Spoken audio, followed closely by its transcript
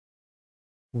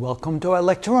Welcome to our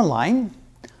lecture online.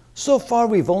 So far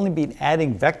we've only been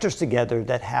adding vectors together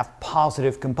that have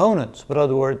positive components. In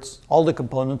other words, all the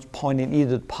components point in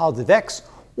either the positive x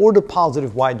or the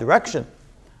positive y direction.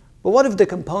 But what if the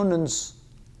components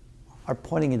are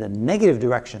pointing in the negative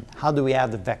direction? How do we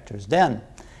add the vectors then?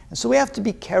 And so we have to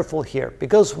be careful here,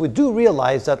 because we do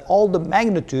realize that all the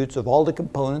magnitudes of all the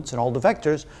components and all the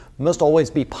vectors must always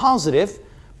be positive,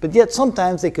 but yet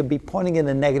sometimes they could be pointing in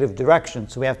a negative direction.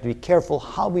 So we have to be careful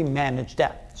how we manage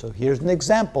that. So here's an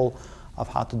example of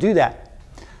how to do that.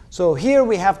 So here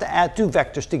we have to add two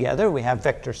vectors together. We have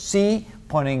vector c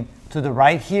pointing to the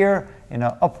right here in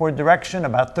an upward direction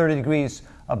about 30 degrees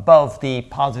above the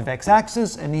positive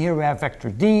x-axis. And here we have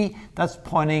vector d that's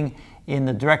pointing in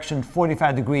the direction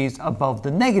 45 degrees above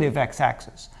the negative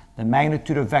x-axis. The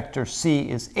magnitude of vector c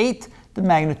is 8. The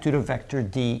magnitude of vector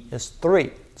d is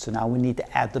 3. So now we need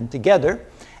to add them together.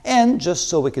 And just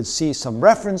so we can see some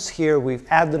reference here, we've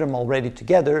added them already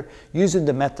together using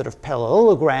the method of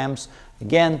parallelograms.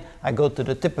 Again, I go to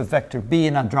the tip of vector b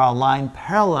and I draw a line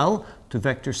parallel to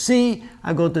vector c.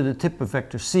 I go to the tip of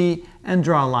vector c and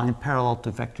draw a line parallel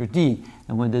to vector d.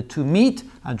 And when the two meet,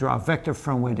 I draw a vector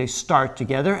from where they start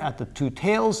together at the two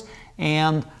tails,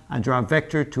 and I draw a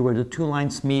vector to where the two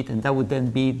lines meet, and that would then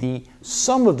be the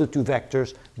sum of the two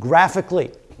vectors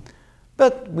graphically.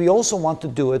 But we also want to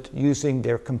do it using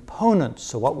their components.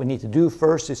 So what we need to do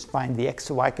first is find the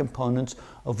x and y components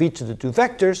of each of the two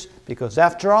vectors, because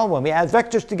after all, when we add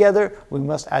vectors together, we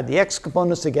must add the x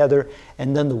components together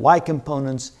and then the y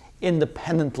components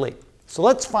independently. So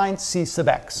let's find c sub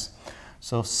x.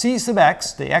 So c sub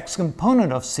x, the x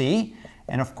component of c,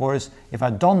 and of course, if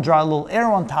I don't draw a little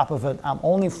arrow on top of it, I'm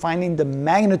only finding the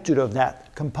magnitude of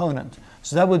that component.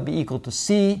 So that would be equal to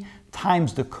c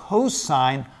times the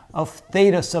cosine of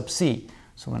theta sub c.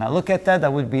 So when I look at that,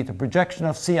 that would be the projection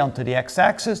of c onto the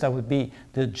x-axis. That would be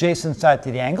the adjacent side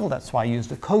to the angle. That's why I use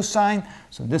the cosine.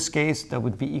 So in this case, that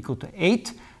would be equal to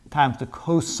 8 times the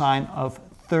cosine of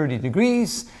 30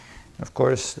 degrees. Of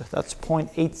course, that's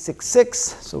 0.866.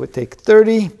 So we take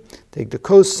 30, take the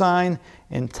cosine,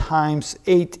 and times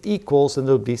 8 equals, and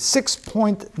it'll be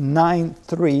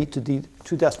 6.93 to the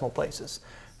two decimal places.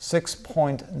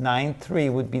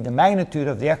 6.93 would be the magnitude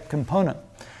of the x component.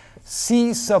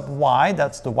 C sub y,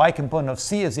 that's the y component of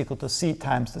c, is equal to c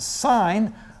times the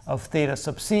sine of theta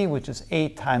sub c, which is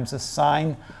 8 times the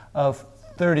sine of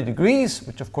 30 degrees,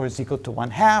 which of course is equal to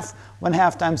 1/2.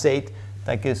 1/2 times 8,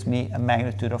 that gives me a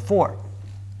magnitude of 4.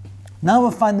 Now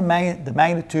we'll find the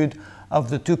magnitude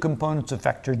of the two components of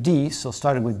vector d. So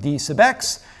starting with d sub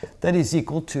x, that is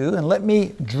equal to, and let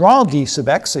me draw d sub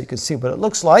x so you can see what it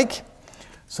looks like.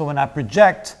 So when I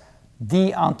project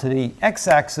d onto the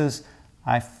x-axis,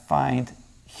 I find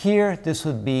here this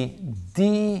would be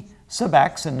d sub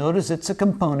x, and notice it's a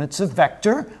component, it's a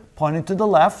vector pointing to the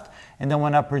left. And then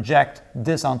when I project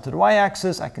this onto the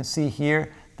y-axis, I can see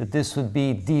here that this would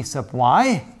be d sub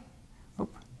y,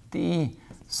 d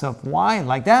sub y,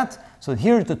 like that. So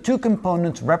here are the two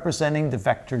components representing the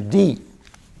vector d.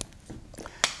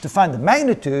 To find the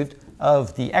magnitude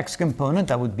of the x component,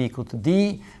 that would be equal to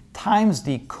d times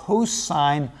the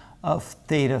cosine of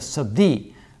theta sub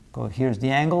d. Here's the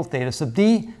angle, theta sub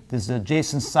d. This is the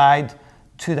adjacent side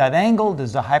to that angle.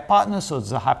 This is the hypotenuse, so it's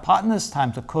the hypotenuse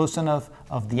times the cosine of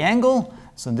the angle.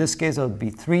 So in this case, it would be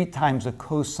 3 times the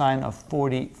cosine of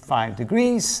 45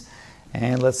 degrees.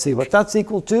 And let's see what that's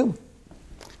equal to.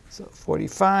 So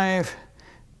 45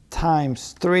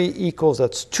 times 3 equals,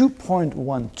 that's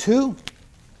 2.12.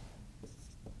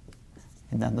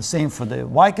 And then the same for the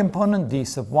y component, d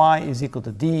sub y is equal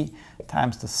to d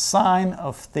times the sine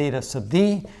of theta sub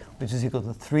d, which is equal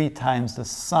to 3 times the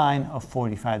sine of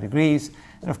 45 degrees.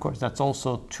 And of course, that's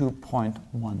also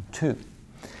 2.12.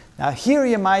 Now here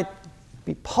you might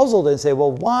be puzzled and say,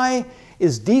 well, why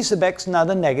is d sub x not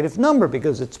a negative number?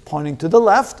 Because it's pointing to the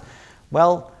left.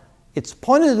 Well, it's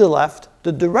pointing to the left,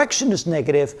 the direction is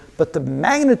negative, but the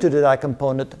magnitude of that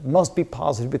component must be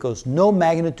positive, because no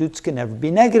magnitudes can ever be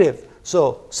negative.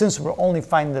 So since we're only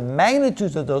finding the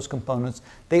magnitudes of those components,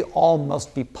 they all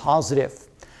must be positive.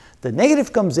 The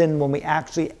negative comes in when we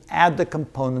actually add the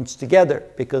components together,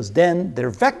 because then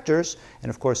they're vectors, and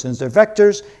of course since they're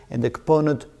vectors and the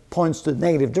component points to the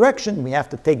negative direction, we have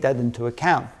to take that into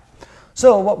account.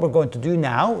 So what we're going to do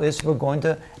now is we're going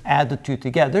to add the two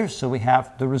together. So we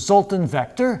have the resultant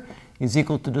vector is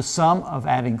equal to the sum of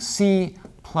adding c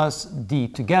plus d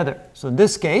together. So in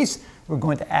this case, we're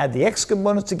going to add the x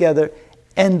components together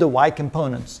and the y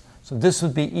components. So this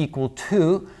would be equal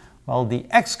to, well, the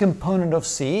x component of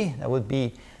c, that would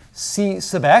be c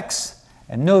sub x.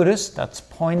 And notice that's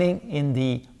pointing in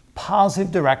the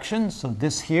positive direction. So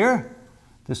this here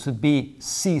this would be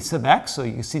c sub x, so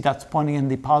you can see that's pointing in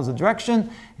the positive direction.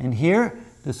 And here,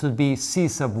 this would be c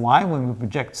sub y when we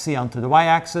project c onto the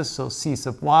y-axis, so c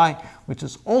sub y, which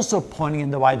is also pointing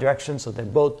in the y direction, so they're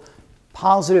both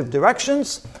positive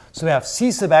directions. So we have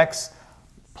c sub x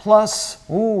plus,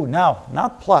 now,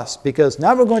 not plus, because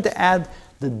now we're going to add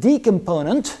the d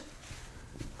component,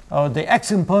 or the x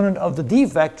component of the d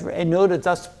vector, and notice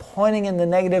that's pointing in the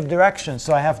negative direction.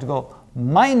 So I have to go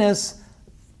minus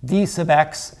d sub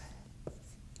x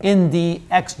in the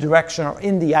x direction or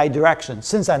in the I direction.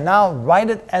 Since I now write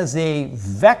it as a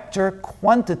vector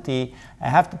quantity, I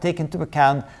have to take into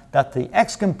account that the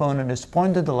x component is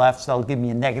pointed to the left, so that'll give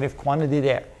me a negative quantity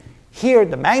there. Here,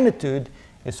 the magnitude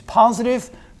is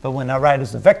positive, but when I write it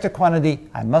as a vector quantity,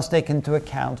 I must take into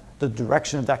account the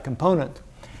direction of that component.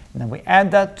 And then we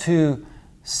add that to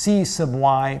c sub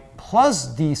y plus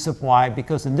d sub y,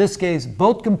 because in this case,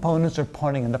 both components are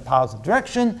pointing in the positive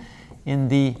direction, in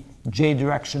the j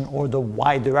direction or the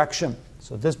y direction.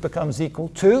 So this becomes equal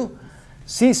to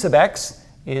c sub x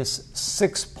is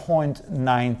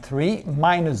 6.93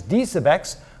 minus d sub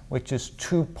x, which is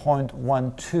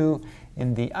 2.12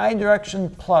 in the I direction,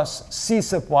 plus c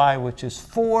sub y, which is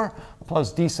 4,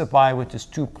 plus d sub y, which is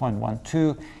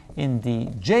 2.12 in the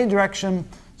j direction.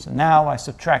 So now I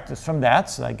subtract this from that,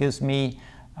 so that gives me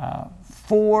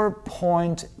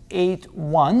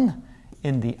 4.81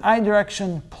 in the I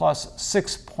direction plus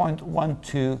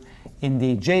 6.12 in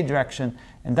the j direction,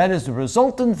 and that is the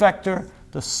resultant vector,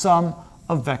 the sum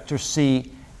of vector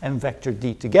c and vector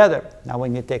d together. Now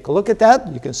when you take a look at that,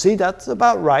 you can see that's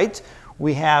about right.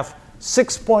 We have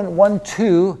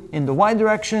 6.12 in the y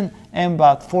direction and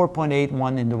about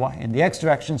 4.81 in the x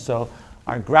direction, so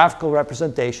our graphical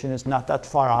representation is not that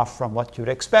far off from what you'd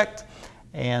expect,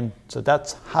 and so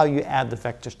that's how you add the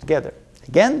vectors together.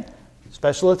 Again,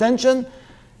 special attention,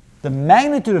 the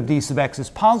magnitude of d sub x is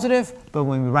positive, but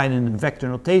when we write it in vector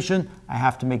notation, I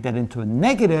have to make that into a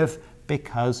negative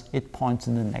because it points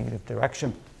in the negative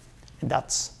direction. And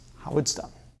that's how it's done.